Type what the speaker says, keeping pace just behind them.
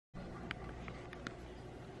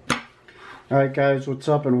Alright guys, what's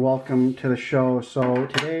up and welcome to the show. So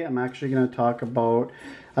today I'm actually going to talk about,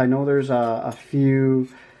 I know there's a few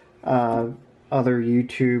other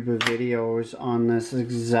YouTube videos on this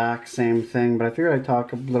exact same thing, but I figured I'd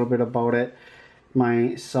talk a little bit about it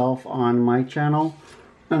myself on my channel,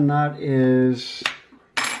 and that is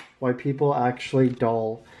why people actually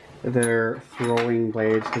dull their throwing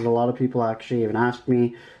blades. Because a lot of people actually even ask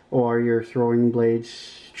me, oh, are your throwing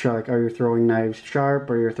blades sharp? Are your throwing knives sharp?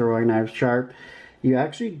 Are your throwing knives sharp? You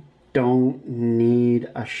actually don't need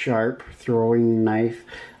a sharp throwing knife.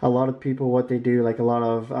 A lot of people, what they do, like a lot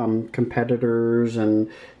of competitors and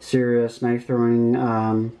serious knife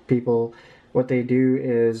throwing people, what they do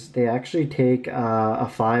is they actually take a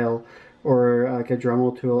file or like a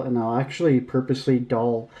Dremel tool, and they'll actually purposely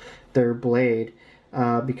dull their blade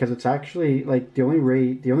because it's actually like the only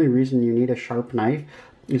reason you need a sharp knife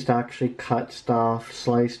is to actually cut stuff,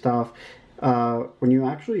 slice stuff. When you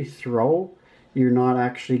actually throw, you're not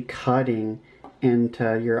actually cutting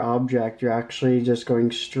into your object. You're actually just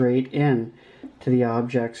going straight in to the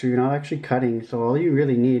object, so you're not actually cutting. So all you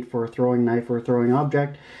really need for a throwing knife or a throwing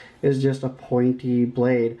object is just a pointy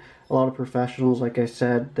blade. A lot of professionals, like I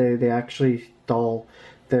said, they actually dull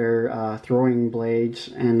their throwing blades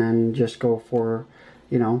and then just go for,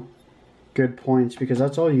 you know, good points, because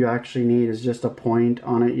that's all you actually need is just a point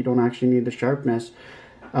on it. You don't actually need the sharpness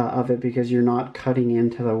of it, because you're not cutting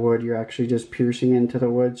into the wood, you're actually just piercing into the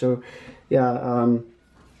wood. So yeah,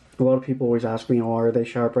 a lot of people always ask me, oh, are they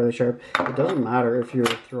sharp, are they sharp? It doesn't matter if your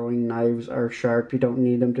throwing knives are sharp. You don't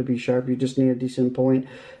need them to be sharp, you just need a decent point.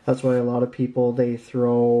 That's why a lot of people, they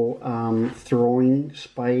throw throwing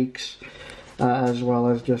spikes, as well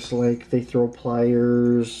as just like they throw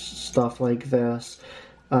pliers, stuff like this,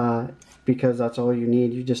 because that's all you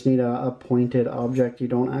need. You just need a pointed object. You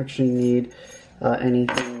don't actually need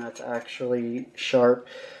anything that's actually sharp.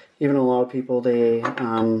 Even a lot of people, they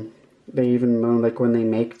even, like when they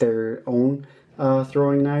make their own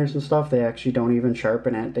throwing knives and stuff, they actually don't even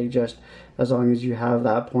sharpen it. They just, as long as you have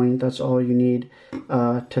that point, that's all you need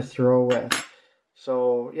to throw with.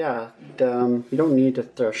 So yeah, you don't need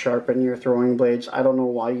to sharpen your throwing blades. I don't know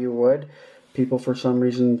why you would. People for some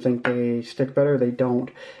reason think they stick better. They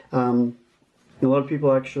don't. A lot of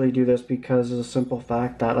people actually do this because of the simple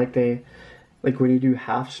fact that like when you do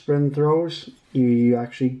half spin throws, you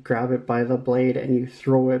actually grab it by the blade and you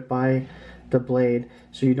throw it by the blade.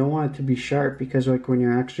 So you don't want it to be sharp, because like when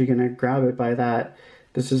you're actually going to grab it by that,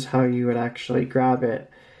 this is how you would actually grab it.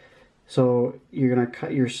 So you're going to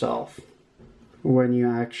cut yourself when you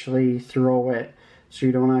actually throw it. So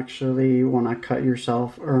you don't actually want to cut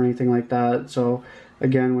yourself or anything like that. So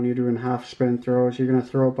again, when you're doing half spin throws, you're going to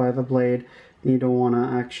throw it by the blade. You don't want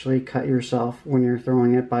to actually cut yourself when you're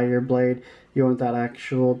throwing it by your blade. You want that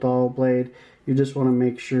actual dull blade. You just want to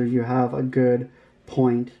make sure you have a good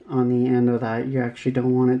point on the end of that. You actually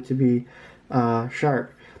don't want it to be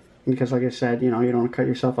sharp, because like I said, you know, you don't want to cut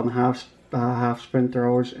yourself on the half spin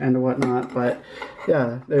throws and whatnot. But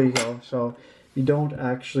yeah, there you go. So you don't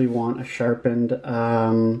actually want a sharpened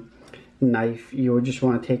knife. You would just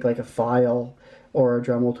want to take like a file or a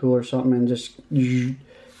Dremel tool or something and just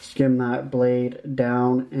skim that blade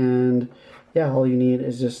down, and yeah, all you need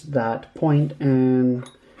is just that point, and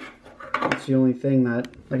it's the only thing that,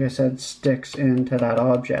 like I said, sticks into that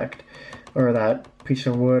object or that piece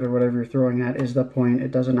of wood or whatever you're throwing at, is the point.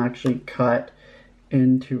 It doesn't actually cut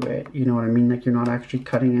into it, you know what I mean? Like you're not actually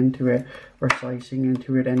cutting into it or slicing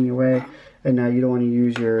into it anyway, and now you don't want to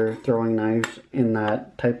use your throwing knives in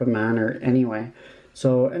that type of manner anyway.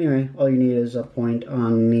 So anyway, all you need is a point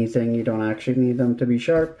on anything. You don't actually need them to be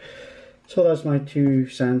sharp. So that's my 2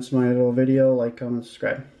 cents, my little video. Like, comment,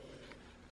 subscribe.